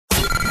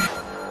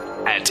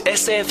at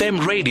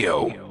SAFM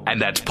Radio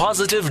and at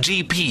Positive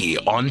GP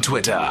on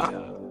Twitter.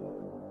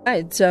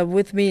 Right,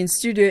 with me in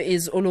studio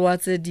is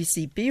Olaotse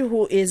Disipi,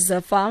 who is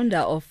the founder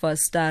of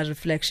Star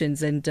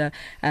Reflections, and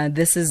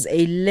this is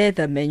a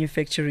leather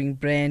manufacturing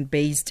brand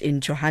based in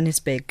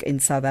Johannesburg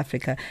in South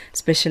Africa,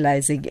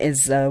 specializing,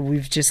 as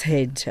we've just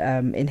heard,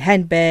 in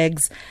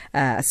handbags,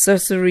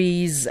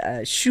 accessories,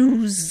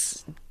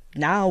 shoes,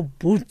 now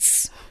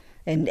boots.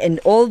 And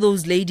all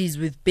those ladies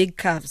with big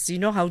calves, you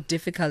know how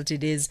difficult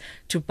it is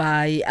to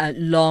buy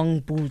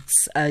long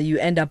boots. You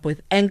end up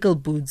with ankle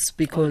boots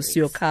because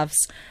your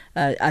calves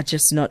are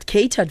just not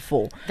catered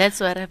for. That's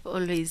what I've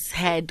always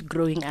had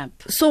growing up.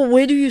 So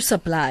where do you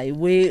supply?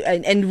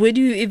 And where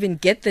do you even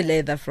get the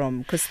leather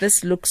from? Because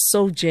this looks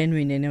so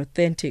genuine and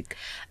authentic.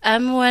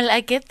 Well,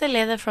 I get the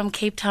leather from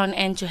Cape Town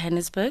and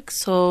Johannesburg.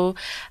 So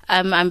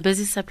I'm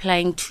busy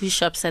supplying two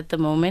shops at the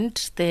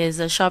moment. There's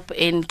a shop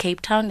in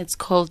Cape Town. It's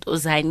called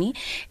Ozani.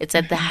 It's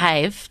at the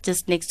Hive,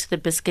 just next to the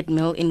biscuit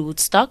mill in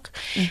Woodstock.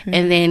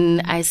 And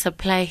then I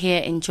supply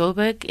here in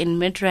Joburg, in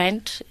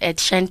Midrand, at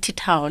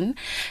Shantytown.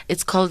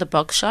 It's called the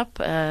box shop.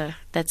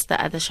 That's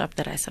the other shop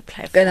that I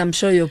supply for. And I'm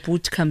sure your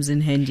boot comes in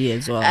handy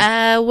as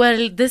well.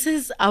 Well, this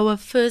is our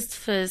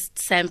first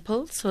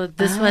sample. So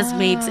this was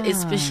made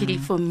especially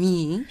for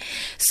me.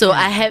 So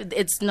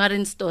it's not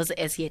in stores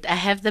as yet. I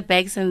have the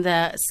bags and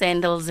the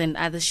sandals and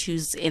other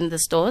shoes in the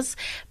stores,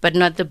 but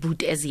not the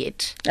boot as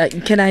yet.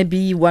 Can I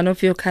be one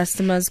of your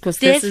customers? Because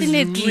this is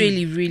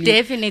really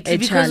definitely,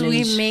 because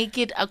challenge. we make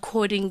it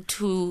according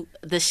to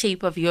the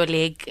shape of your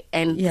leg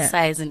and the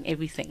size and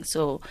everything.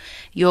 So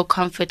your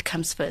comfort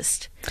comes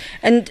first.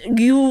 And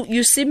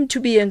you seem to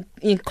be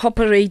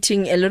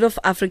incorporating a lot of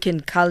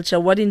African culture.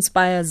 What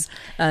inspires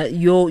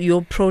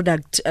your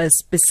product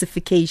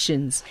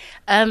specifications?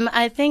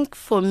 I think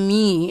for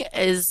me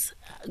is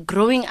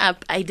growing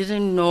up, I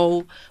didn't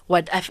know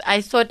what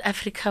I thought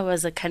Africa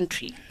was a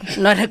country,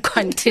 not a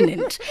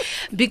continent,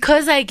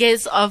 because I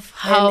guess of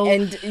how.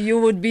 And you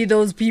would be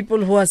those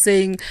people who are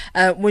saying,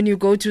 when you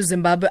go to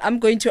Zimbabwe, I'm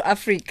going to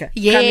Africa.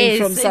 Yes, coming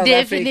from South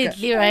definitely,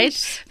 Africa.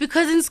 right?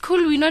 Because in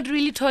school, we're not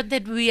really taught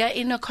that we are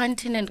in a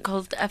continent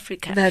called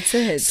Africa. That's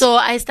it. So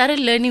I started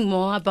learning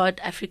more about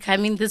Africa. I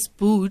mean, this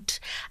boot,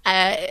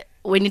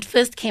 when it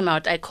first came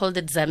out, I called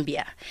it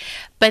Zambia.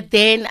 But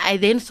then I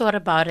thought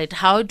about it.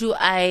 How do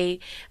I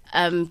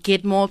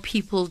get more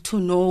people to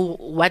know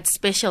what's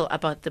special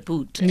about the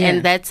boot? Yeah.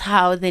 And that's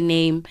how the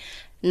name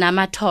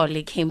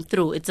Namatole came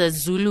through. It's a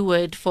Zulu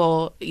word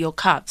for your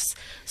calves.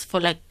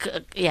 For like,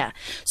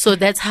 So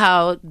that's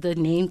how the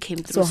name came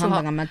through. So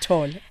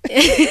Namatole.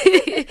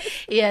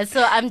 Yeah,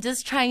 so I'm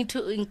just trying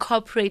to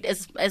incorporate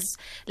as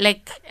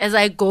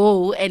I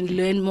go and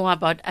learn more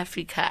about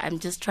Africa, I'm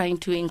just trying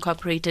to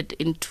incorporate it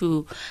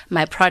into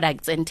my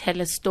products and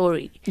tell a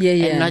story.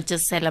 And not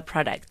just sell a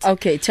product.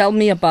 Okay, tell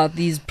me about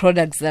these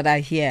products that are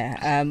here.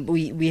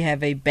 We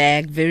have a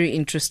bag, very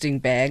interesting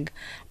bag.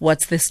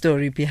 What's the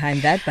story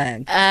behind that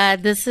bag?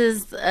 This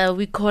is,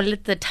 we call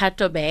it the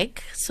Tato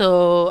bag.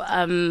 So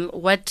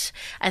what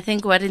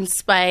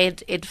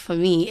inspired it for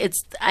me,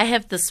 I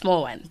have the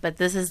small one, but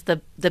this is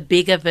the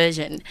bigger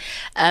version.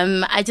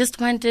 I just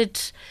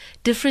wanted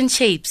different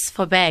shapes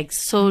for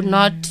bags. So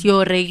not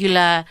your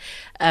regular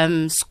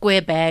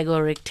square bag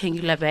or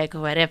rectangular bag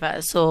or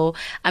whatever. So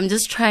I'm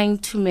just trying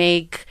to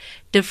make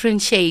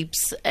different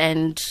shapes,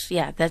 and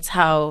that's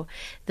how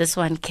this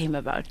one came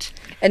about.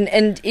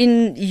 And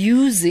in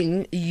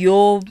using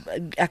your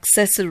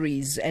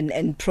accessories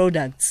and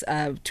products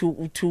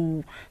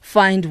to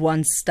find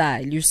one's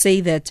style, you say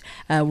that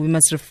we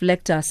must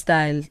reflect our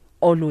style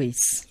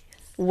always.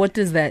 What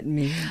does that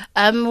mean?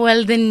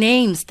 Well, the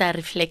name Star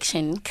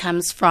Reflection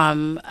comes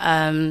from,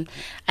 I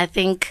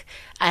think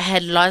I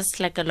had lost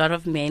like a lot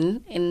of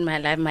men in my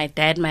life, my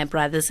dad, my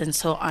brothers, and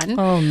so on.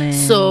 Oh, man.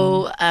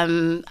 So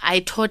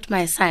I taught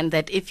my son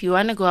that if you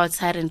want to go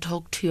outside and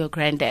talk to your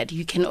granddad,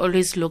 you can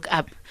always look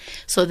up.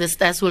 So the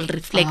stars will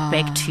reflect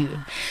back to you.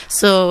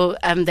 So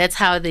that's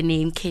how the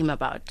name came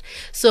about.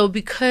 So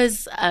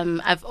because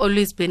I've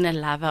always been a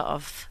lover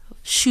of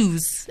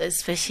shoes,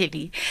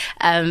 especially,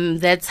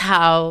 that's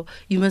how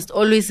you must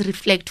always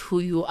reflect who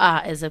you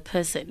are as a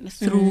person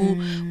through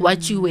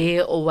what you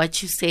wear or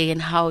what you say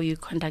and how you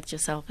conduct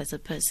yourself as a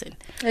person.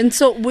 And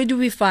so where do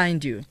we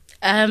find you?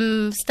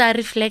 Star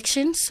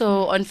Reflection.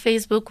 So on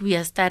Facebook we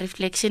are Star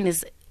Reflection,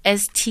 is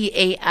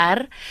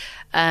STAR.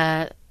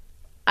 The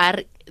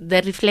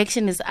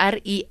reflection is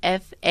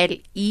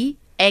REFLEXION.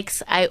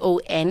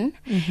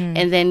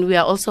 And then we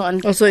are also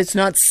on. Also, it's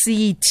not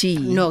CT.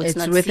 No, it's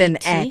not with CT. an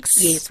X.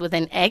 Yes, with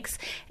an X.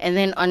 And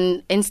then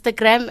on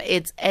Instagram,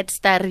 it's at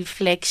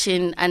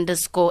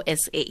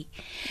 @starreflection_SA.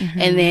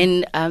 And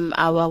then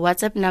our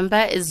WhatsApp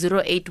number is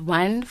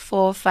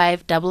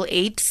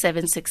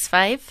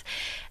 08145888765.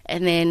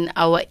 And then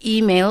our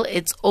email,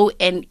 it's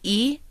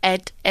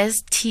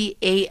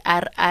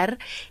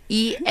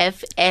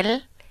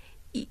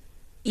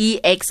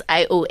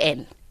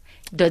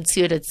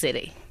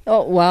one@starreflexion.co.za.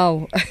 Oh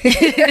wow!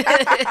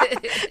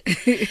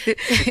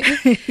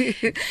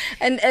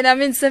 and I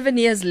mean, 7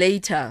 years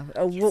later,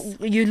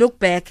 you look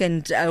back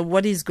and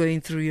what is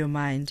going through your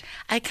mind?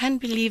 I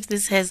can't believe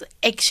this has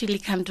actually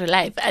come to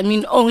life. I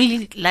mean,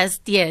 only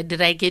last year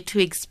did I get to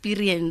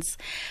experience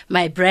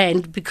my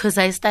brand, because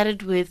I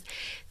started with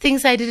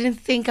things I didn't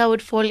think I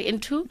would fall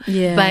into.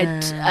 Yeah.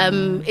 But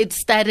it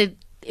started.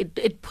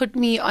 It put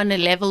me on a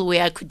level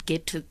where I could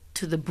get to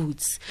the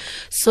boots.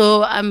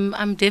 So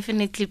I'm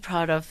definitely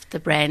proud of the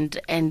brand,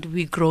 and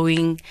we're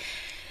growing.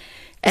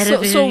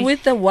 So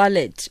with the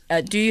wallet,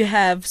 do you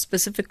have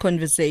specific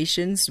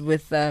conversations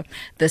with the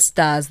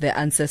stars, the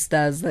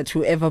ancestors, that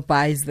whoever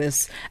buys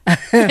this,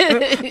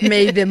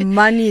 may the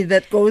money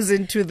that goes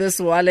into this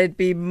wallet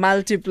be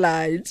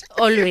multiplied?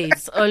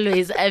 Always.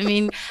 I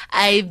mean,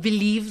 I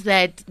believe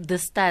that the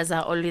stars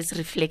are always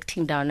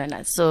reflecting down on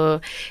us.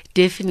 So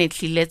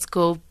definitely, let's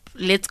grow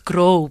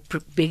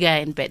bigger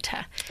and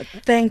better.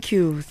 Thank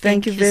you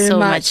very so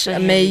much. much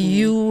May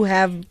you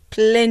have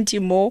plenty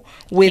more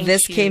where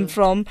this came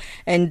from,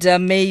 and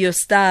may your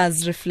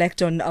stars reflect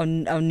on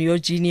your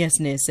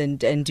geniusness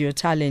and your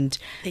talent.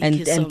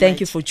 Thank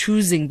you for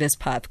choosing this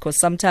path, because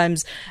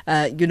sometimes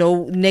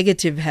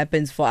negative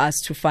happens for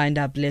us to find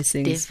our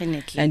blessings.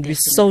 Definitely. We're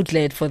so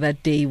glad for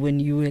that day when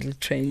you were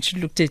retrenched.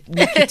 Look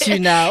at you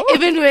now.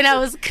 Even when I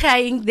was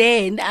crying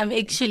then, I'm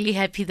actually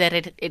happy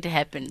that it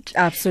happened.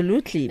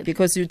 Absolutely,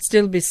 because you'd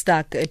still be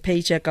stuck a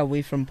paycheck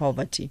away from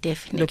poverty.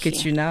 Definitely. Look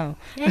at you now.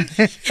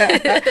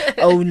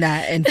 Owner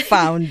and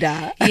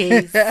founder.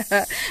 Yes.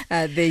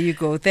 There you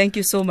go. Thank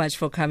you so much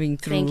for coming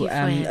through. Thank you for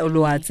having me.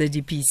 Olaotse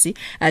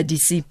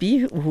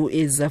Disipi, who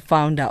is a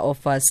founder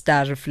of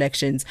Star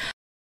Reflections.